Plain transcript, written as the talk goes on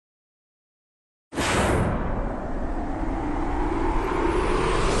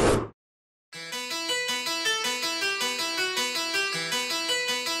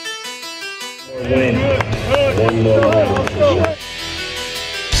win. One more.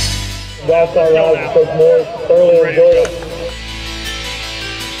 That's all right. Coach Morris thoroughly enjoyed it.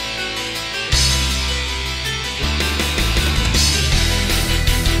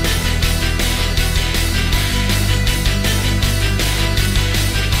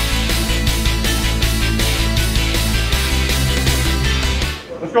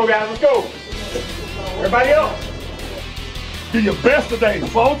 Let's go, guys. Let's go. Everybody else, do your best today.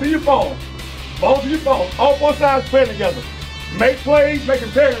 Ball to your phone. Ball to your phone. All four sides playing together. Make plays, make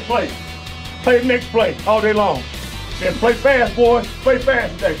imperative plays. Play the next play all day long. Then play fast, boys. Play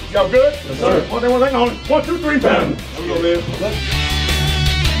fast today. Y'all good? Yes, sir. One thing only. 1, 2, 3, 4. Let's go, man.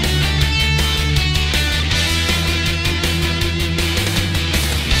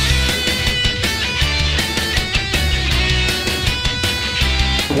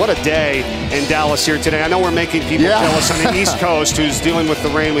 What a day in Dallas here today. I know we're making people jealous on the East Coast who's dealing with the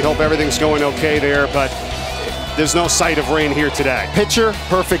rain. We hope everything's going okay there, but there's no sight of rain here today. Picture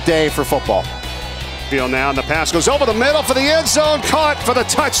perfect day for football. Field now, and the pass goes over the middle for the end zone. Caught for the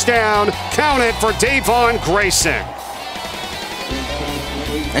touchdown. Count it for Davon Grayson.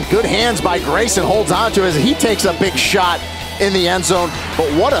 And good hands by Grayson, holds on to it as he takes a big shot in the end zone.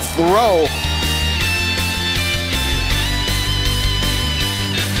 But what a throw.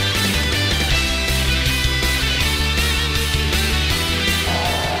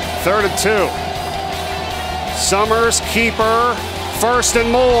 Third and 2. Summers, keeper, 1st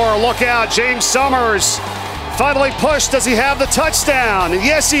and more. Look out, James Summers. Finally pushed. Does he have the touchdown?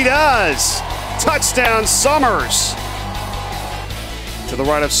 Yes, he does. Touchdown, Summers. To the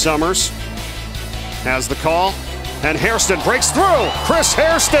right of Summers. Has the call. And Hairston breaks through. Chris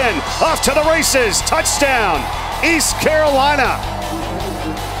Hairston off to the races. Touchdown, East Carolina.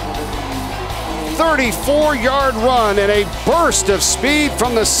 34-yard run and a burst of speed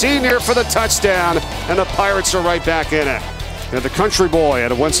from the senior for the touchdown, and the Pirates are right back in it. And the country boy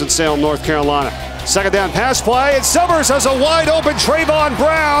out of Winston-Salem, North Carolina. Second down pass play, and Summers has a wide open Trayvon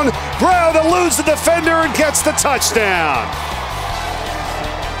Brown. Brown eludes the defender and gets the touchdown.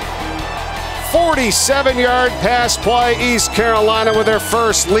 47-yard pass play, East Carolina with their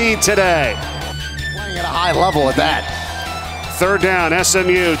first lead today. Playing at a high level at that. Third down,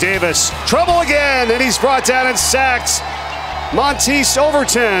 SMU, Davis, trouble again, and he's brought down and sacked. Monteese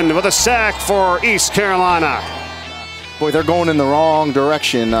Overton with a sack for East Carolina. Boy, they're going in the wrong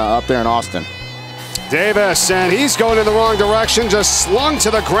direction up there in Austin. Davis, and he's going in the wrong direction, just slung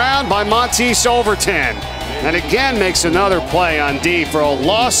to the ground by Monteese Overton. And again makes another play on D for a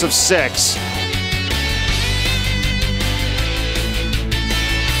loss of 6.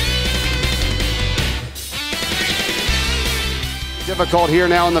 Difficult here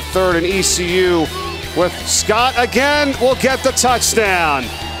now in the third, and ECU with Scott again will get the touchdown.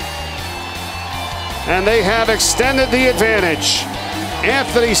 And they have extended the advantage.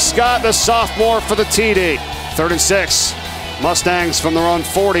 Anthony Scott, the sophomore, for the TD. 3rd and 6. Mustangs from their own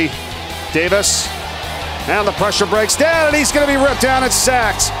 40. Davis, and the pressure breaks down, and he's going to be ripped down and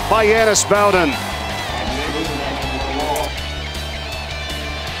sacked by Yanis Bowden.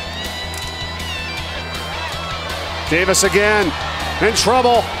 Davis again. In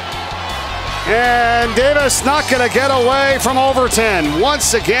trouble, and Davis not going to get away from Overton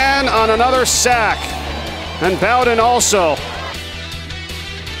once again on another sack, and Bowden also.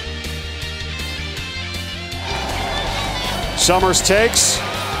 Summers takes.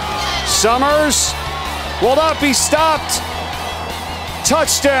 Summers will not be stopped.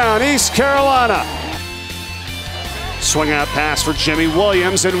 Touchdown, East Carolina. Swing out pass for Jimmy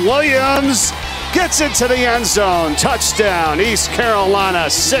Williams, and Williams gets into the end zone. Touchdown, East Carolina.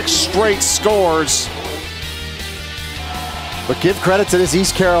 6 straight scores. But give credit to this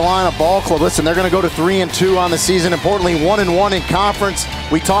East Carolina ball club. Listen, they're going to go to 3-2 on the season. Importantly, 1-1 in conference.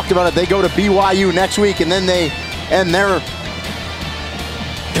 We talked about it. They go to BYU next week, and then they end their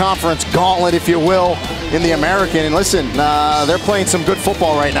conference gauntlet, if you will, in the American. And listen, they're playing some good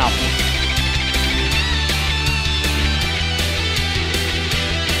football right now.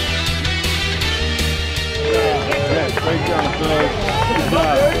 Great job, Doug. Good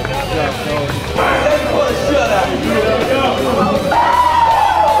job, Coach.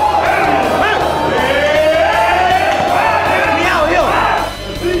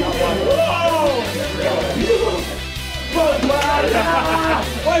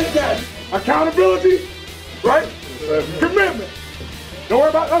 Accountability, right? Commitment. Don't worry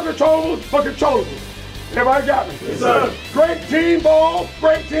about uncontrollables, but controllables. Everybody got me? Yes, sir. Great team ball,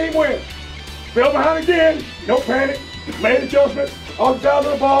 great team win. Fell behind again, no panic, made adjustments, all the sides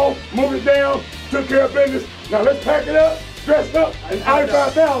of the ball, moved it down, took care of business. Now let's pack it up dressed up and out of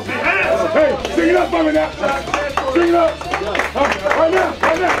 5,000. Hey, sing it up for me now. Sing it up. Right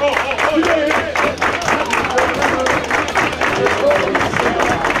now. You got it.